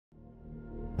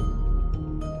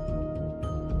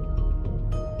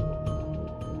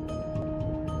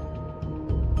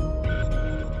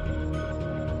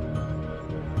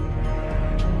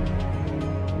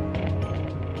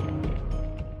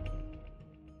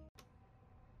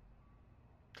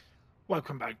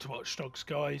Welcome back to Watch Dogs,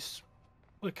 guys.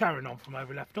 We're carrying on from where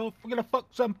we left off. We're gonna fuck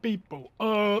some people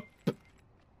up.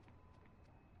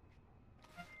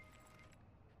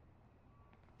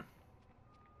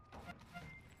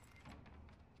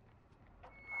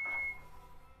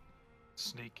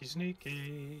 Sneaky,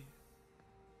 sneaky.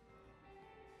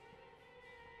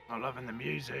 I'm loving the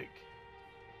music.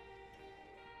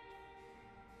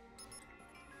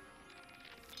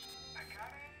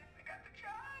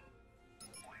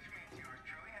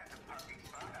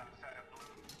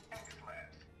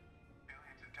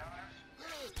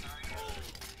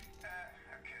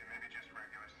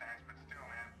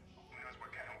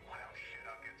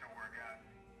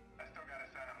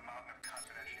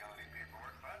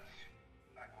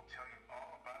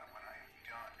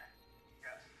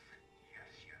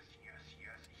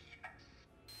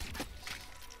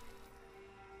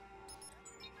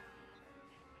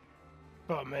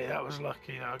 But me, that was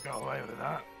lucky that I got away with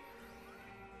that.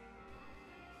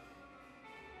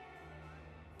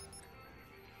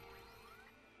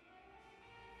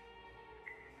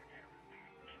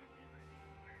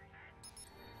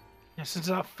 Yes, it's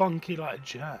that funky like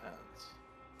jazz.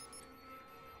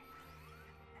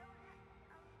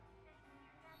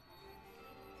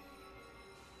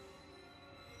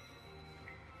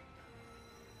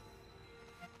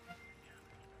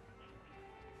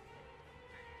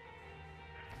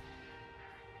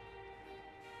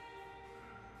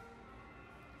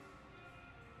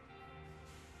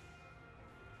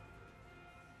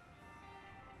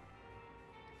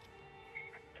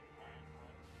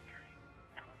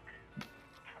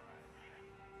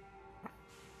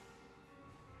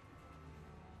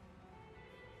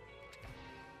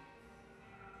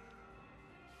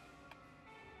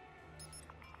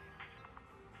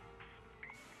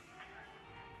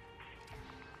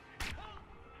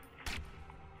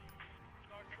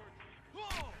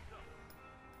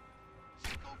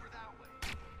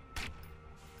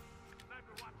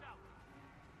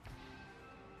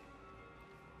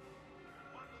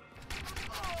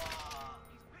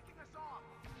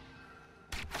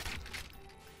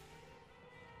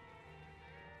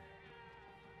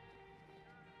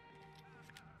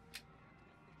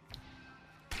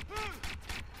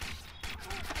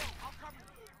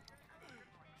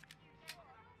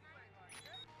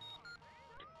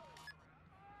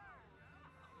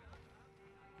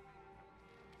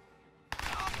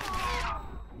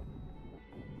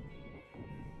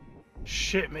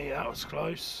 Shit me, that was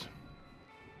close.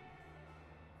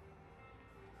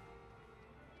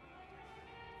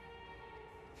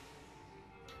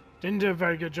 Didn't do a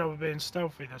very good job of being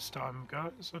stealthy this time,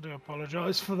 guys. I do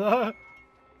apologise for that.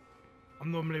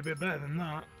 I'm normally a bit better than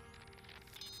that.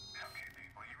 Okay,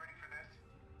 people, you ready for this?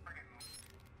 Bring it.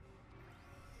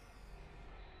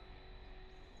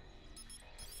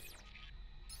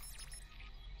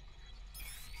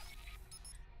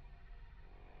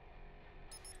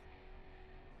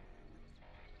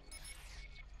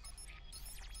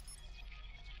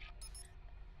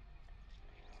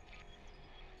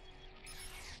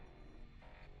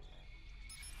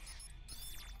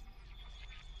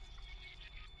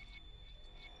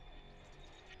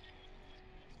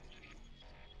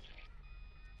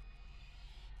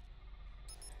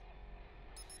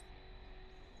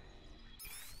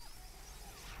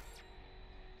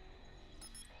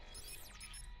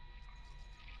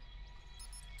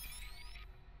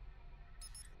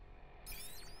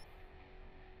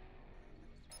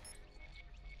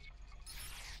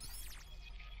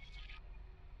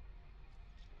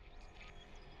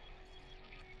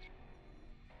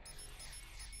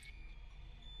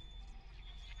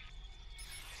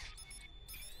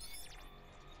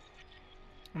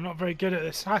 I'm not very good at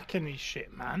this hacking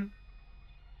shit, man.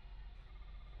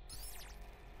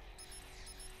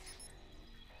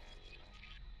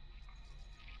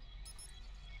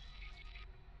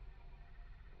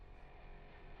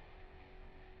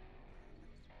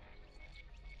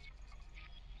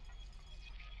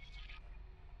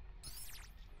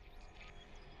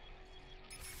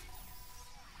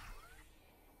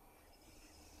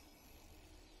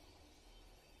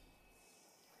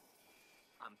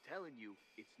 I'm telling you,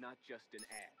 it's not just an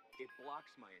ad. It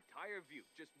blocks my entire view.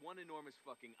 Just one enormous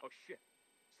fucking... Oh, shit.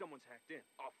 Someone's hacked in.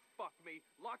 Oh, fuck me.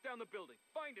 Lock down the building.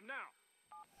 Find him now.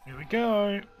 Here we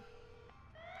go.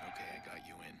 Okay, I got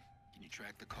you in. Can you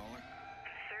track the caller?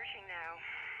 Searching now.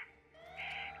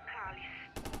 Carly,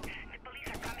 the police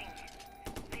are coming.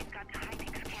 They've got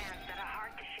high-tech scans that are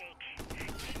hard to shake.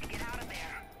 Need to get out of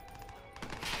there.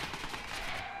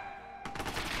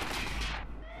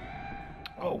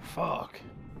 Oh, fuck.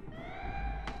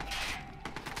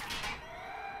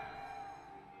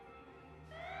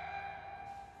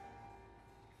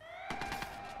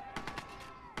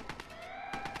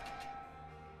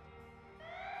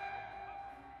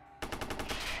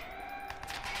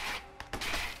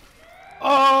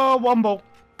 Womble.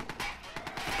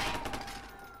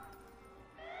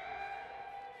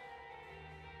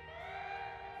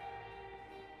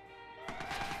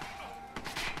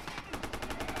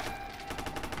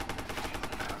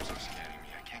 Cops are scanning me.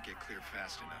 I can't get clear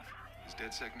fast enough. Does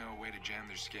DedSec know a way to jam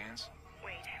their scans?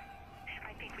 Wait.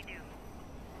 I think we do.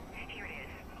 Here it is.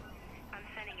 I'm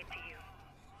sending it to you.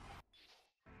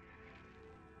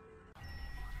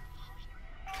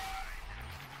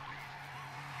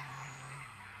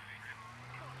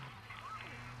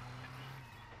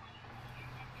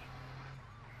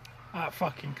 That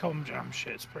fucking comm jam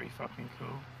shit's pretty fucking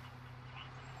cool.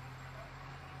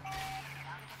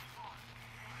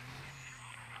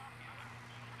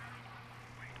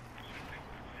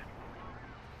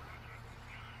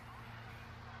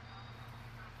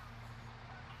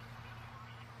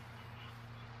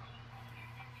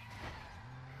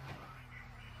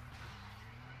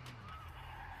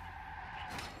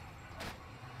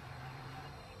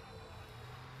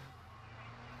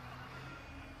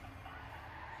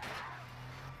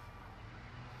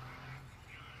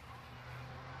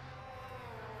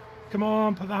 Come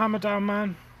on, put the hammer down,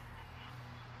 man.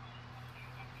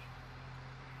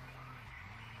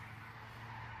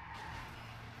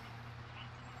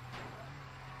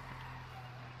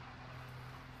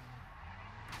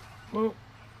 Oh.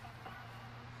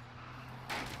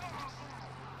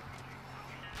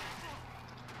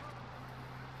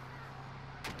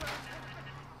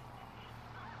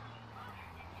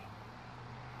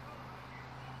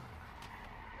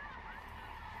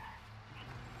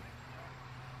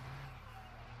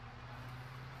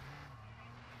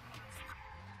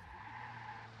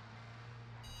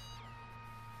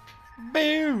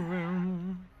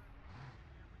 Boom.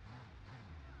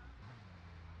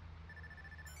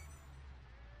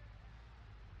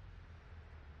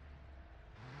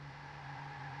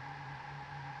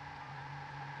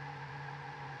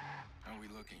 How are we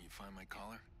looking? You find my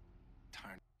collar?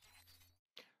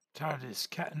 Tired of this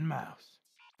cat and mouse.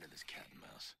 Tired of this cat and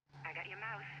mouse. I got your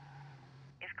mouse.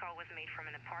 This call was made from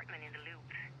an apartment in the loop.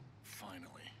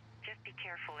 Finally. Just be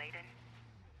careful, Aiden.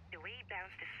 The way he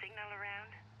bounced his signal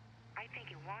around, I think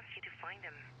he wants you to find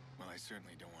him. Well, I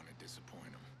certainly don't want to disappoint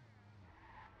him.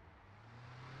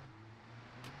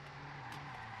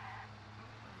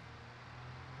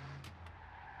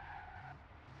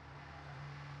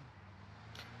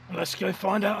 Let's go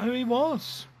find out who he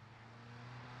was.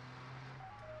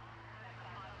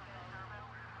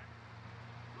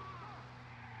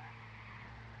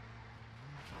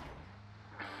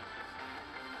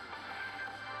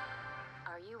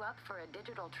 Are you up for a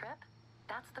digital trip?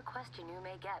 That's the question you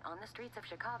may get on the streets of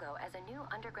Chicago as a new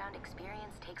underground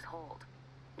experience takes hold.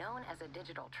 Known as a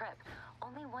digital trip,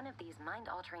 only one of these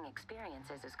mind-altering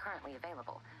experiences is currently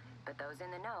available, but those in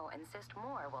the know insist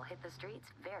more will hit the streets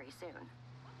very soon.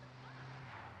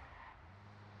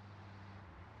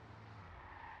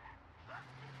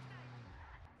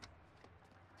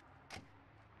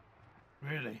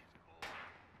 Really?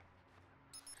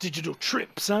 Digital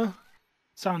trips, huh?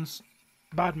 Sounds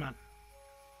bad, man.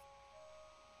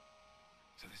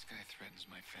 So this guy threatens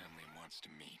my family and wants to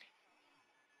meet.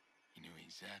 He knew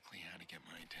exactly how to get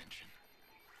my attention.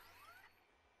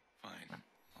 Fine,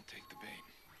 I'll take the bait.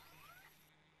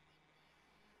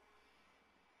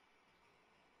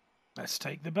 Let's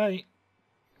take the bait.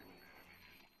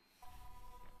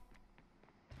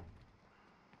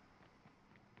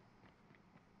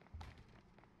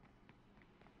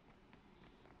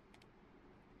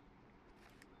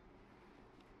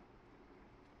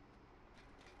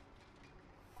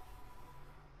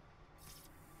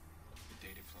 The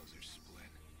data flows are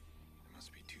split. There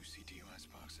must be 2 CtOS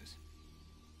boxes.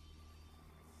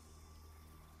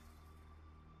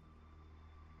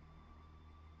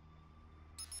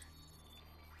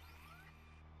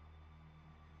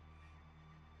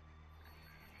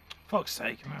 Fuck's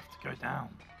sake, I'm gonna have to go down.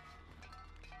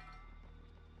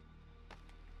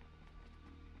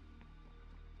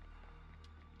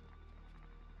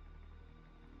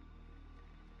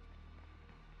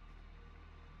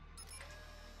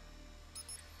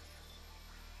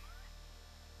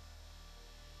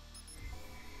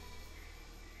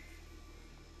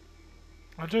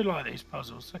 I do like these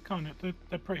puzzles.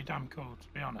 They're pretty damn cool, to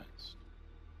be honest.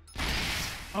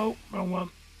 Oh, wrong one.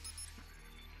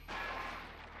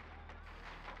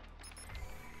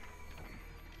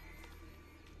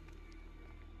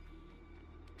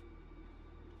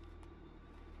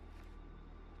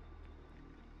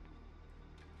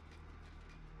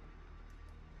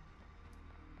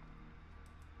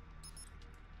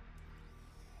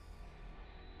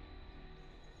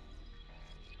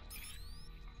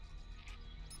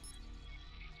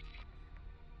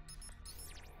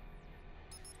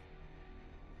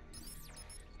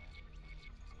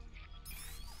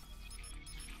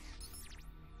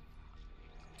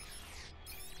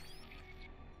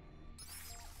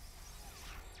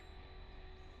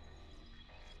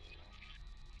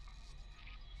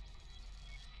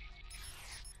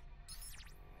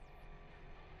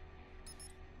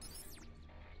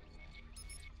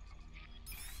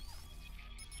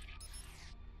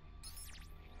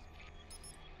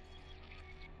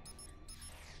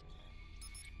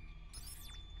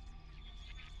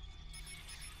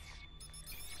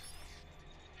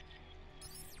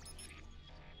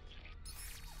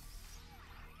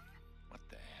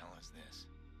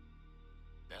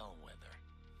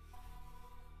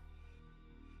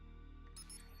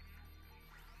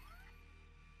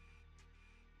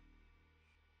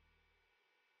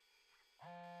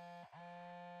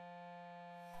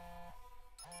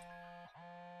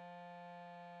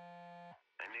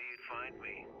 find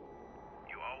me.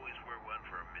 You always were one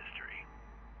for a mystery.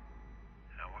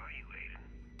 How are you, Aiden?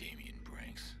 Damien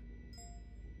Branks.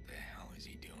 The hell is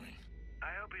he doing?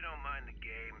 I hope you don't mind the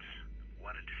games.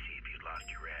 Wanted to see if you'd lost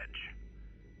your edge.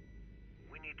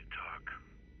 We need to talk.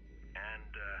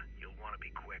 And, you'll want to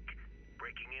be quick.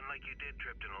 Breaking in like you did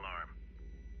tripped an alarm.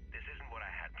 This isn't what I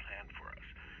had planned for us.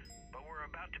 But we're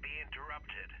about to be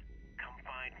interrupted. Come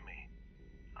find me.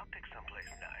 I'll pick someplace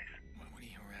nice. Why would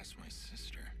he harass my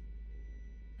sister?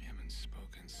 We haven't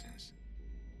spoken since...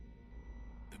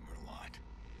 the Merlot.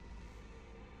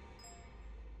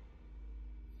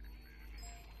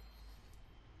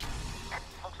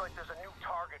 Looks like there's a new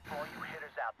target for all you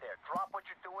hitters out there. Drop what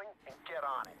you're doing and get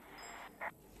on it.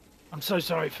 I'm so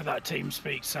sorry for that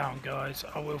TeamSpeak sound, guys.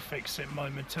 I will fix it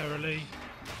momentarily.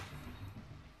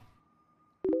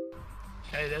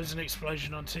 Okay, there's an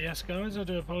explosion on TS, guys. I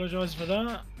do apologise for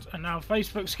that. And now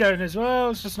Facebook's going as well.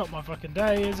 It's just not my fucking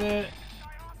day, is it?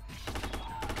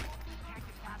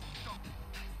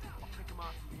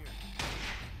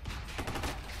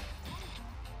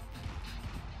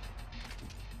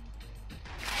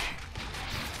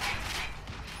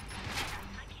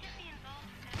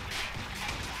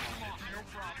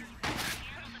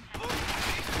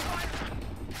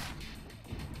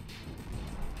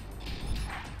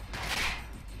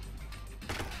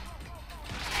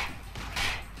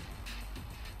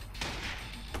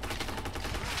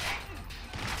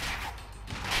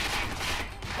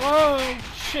 Oh,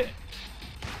 shit.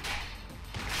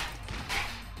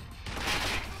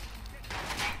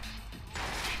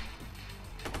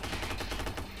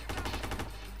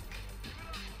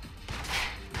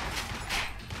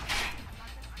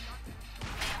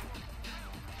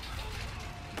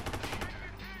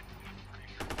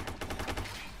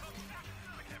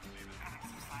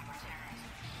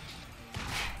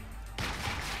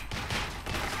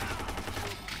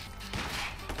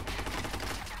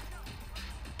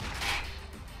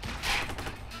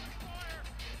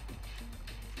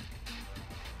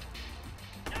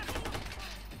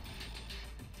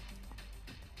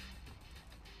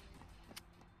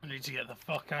 I need to get the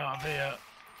fuck out of here.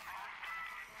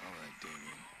 Alright,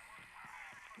 Damien.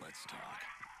 Let's talk.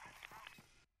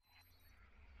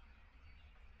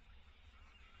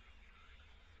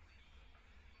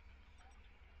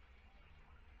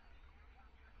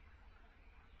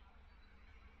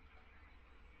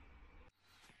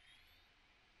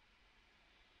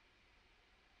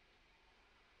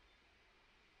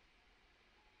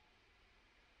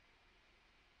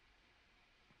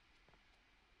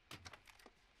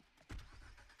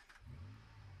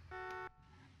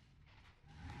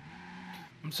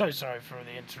 I'm so sorry for all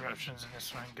the interruptions in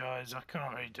this one, guys. I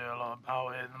can't really do a lot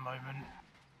about it at the moment.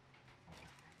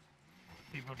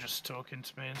 People just talking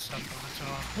to me and stuff all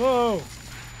the time. Whoa!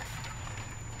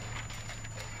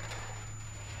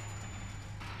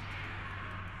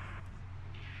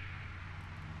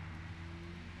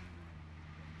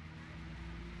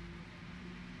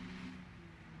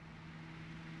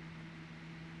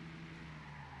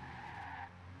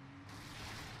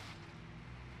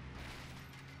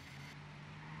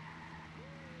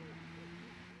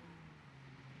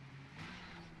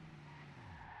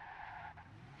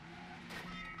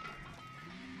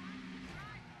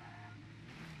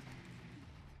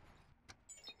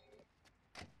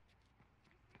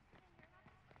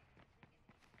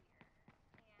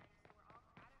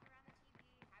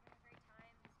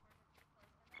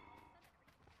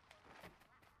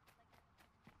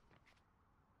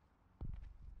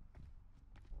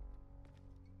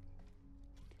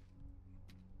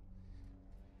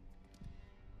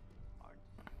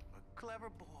 Clever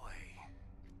boy.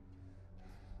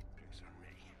 Drinks are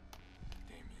ready.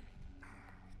 Damien,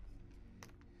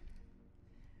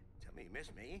 Tell me you miss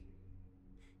me?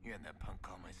 you had that punk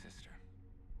call my sister.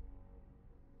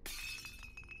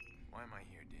 Why am I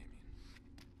here, Damien?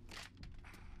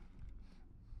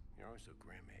 You're always so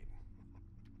grim, Aiden.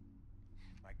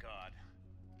 My God.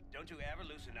 Don't you ever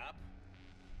loosen up?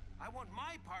 I want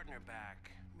my partner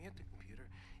back. Me at the computer,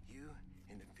 you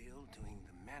in the field doing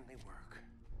the manly work.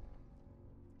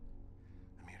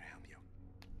 I'm here to help you.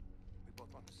 We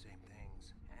both want the same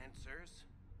things. Answers?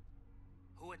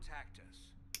 Who attacked us?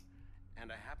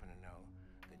 And I happen to know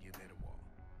that you made a wall.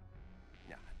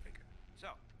 Yeah, I figured. So,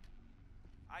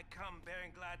 I come bearing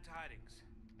glad tidings.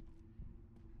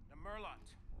 The Merlot.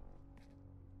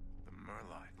 The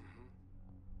Merlot.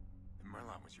 The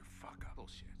Merlot was your fuck-up.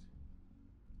 Bullshit.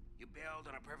 You bailed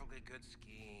on a perfectly good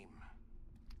scheme.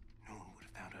 No one would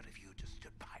have found out if you had just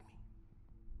stood by me.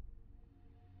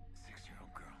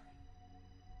 6-year-old girl.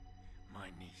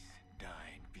 My niece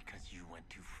died because you went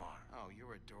too far. Oh,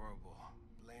 you're adorable.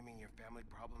 blaming your family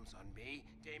problems on me?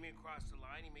 Damien crossed the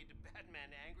line, he made the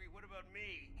Batman angry. What about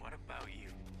me? What about you?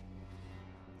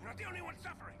 You're not the only one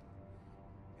suffering.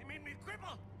 They made me a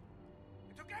cripple.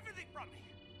 They took everything from me.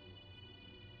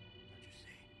 Don't you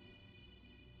see?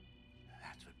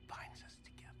 That's what binds us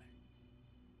together.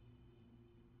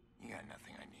 You got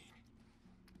nothing I need.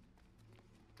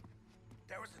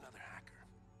 There was another hacker.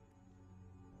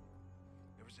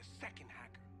 There was a second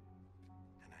hacker.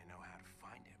 And I know how to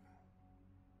find him.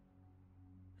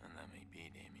 And that may be,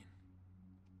 Damien.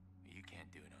 But you can't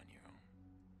do it on your own.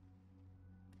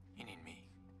 You need me.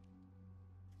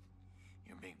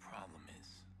 Your big problem is,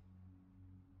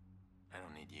 I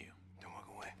don't need you. Don't walk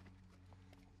away.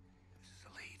 This is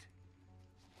a lead.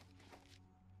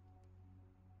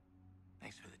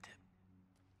 Thanks for the tip.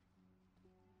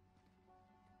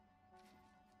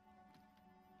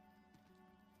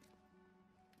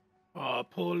 Oh,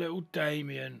 poor little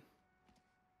Damien.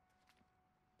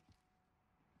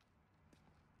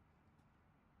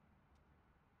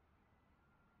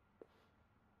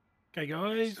 Okay, I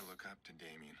guys. used to look up to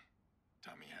Damien.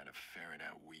 Taught me how to ferret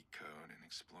out weak code and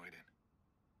exploit it.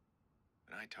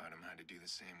 But I taught him how to do the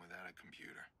same without a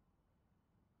computer.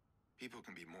 People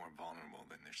can be more vulnerable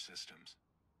than their systems.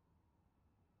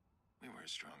 We were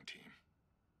a strong team.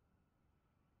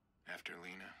 After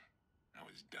Lena, I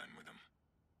was done with him.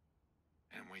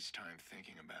 I didn't waste time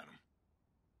thinking about him.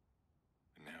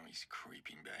 And now he's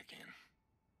creeping back in.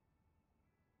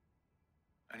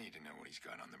 I need to know what he's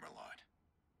got on the Merlot.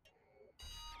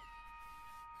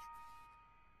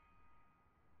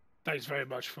 Thanks very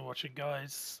much for watching,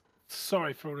 guys.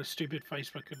 Sorry for all the stupid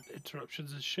Facebook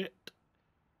interruptions and shit.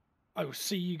 I will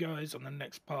see you guys on the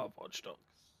next part of Watch Dogs.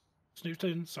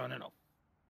 Snoopton signing off.